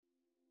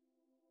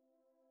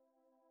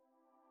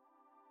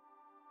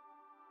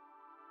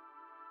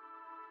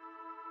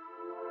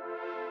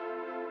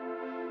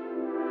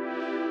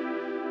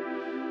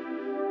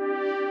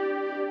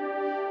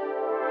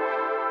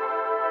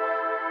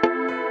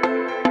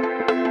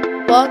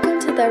Welcome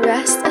to the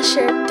Rest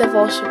Assured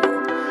Devotional,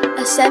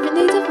 a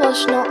 7-day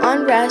devotional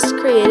on rest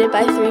created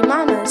by 3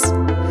 mamas.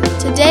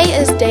 Today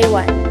is day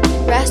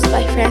 1, Rest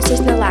by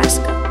Francis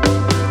Nolasco.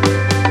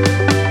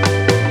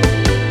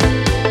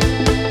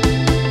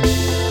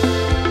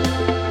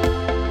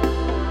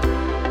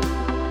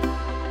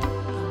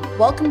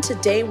 Welcome to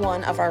day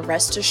 1 of our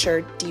Rest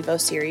Assured Devo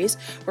series,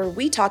 where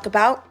we talk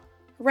about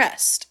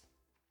rest.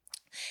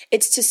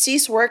 It's to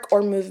cease work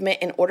or movement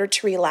in order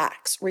to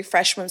relax,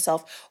 refresh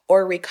oneself,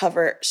 or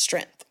recover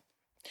strength.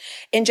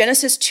 In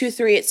Genesis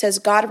 2:3, it says,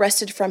 God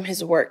rested from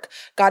his work.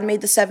 God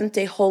made the 7th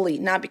day holy,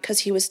 not because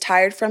he was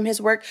tired from his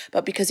work,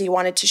 but because he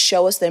wanted to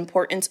show us the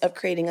importance of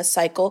creating a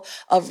cycle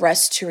of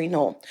rest to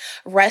renewal.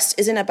 Rest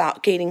isn't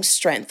about gaining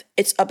strength.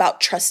 It's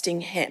about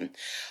trusting him.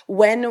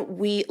 When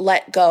we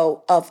let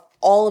go of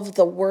all of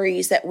the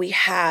worries that we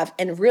have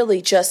and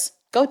really just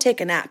go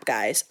take a nap,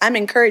 guys. I'm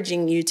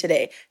encouraging you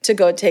today to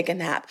go take a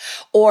nap,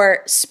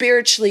 or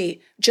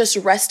spiritually just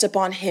rest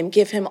upon him.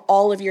 Give him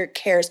all of your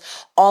cares,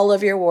 all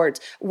of your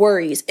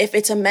worries. If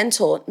it's a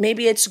mental,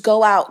 maybe it's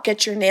go out,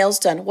 get your nails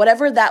done,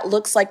 whatever that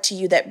looks like to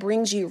you that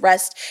brings you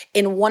rest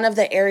in one of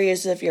the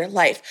areas of your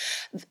life.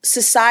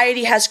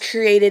 Society has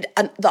created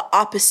the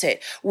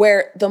opposite,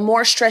 where the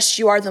more stressed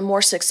you are, the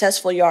more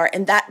successful you are.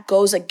 And that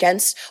goes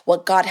against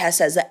what God has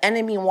said. The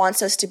enemy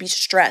wants us to be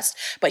stressed,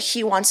 but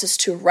he wants us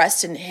to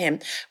rest in him.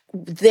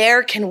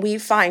 There can we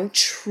find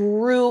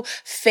true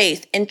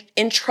faith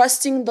in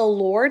trusting the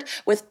Lord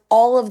with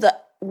all of the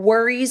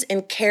worries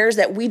and cares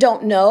that we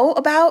don't know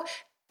about,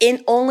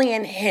 only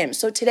in him.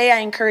 So today I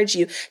encourage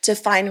you to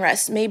find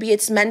rest. Maybe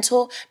it's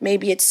mental,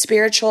 maybe it's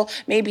spiritual,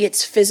 maybe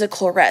it's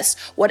physical rest.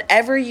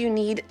 Whatever you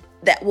need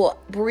that will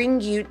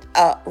bring you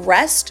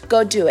rest,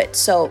 go do it.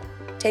 So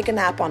take a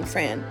nap on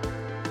Fran.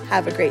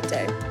 Have a great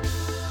day.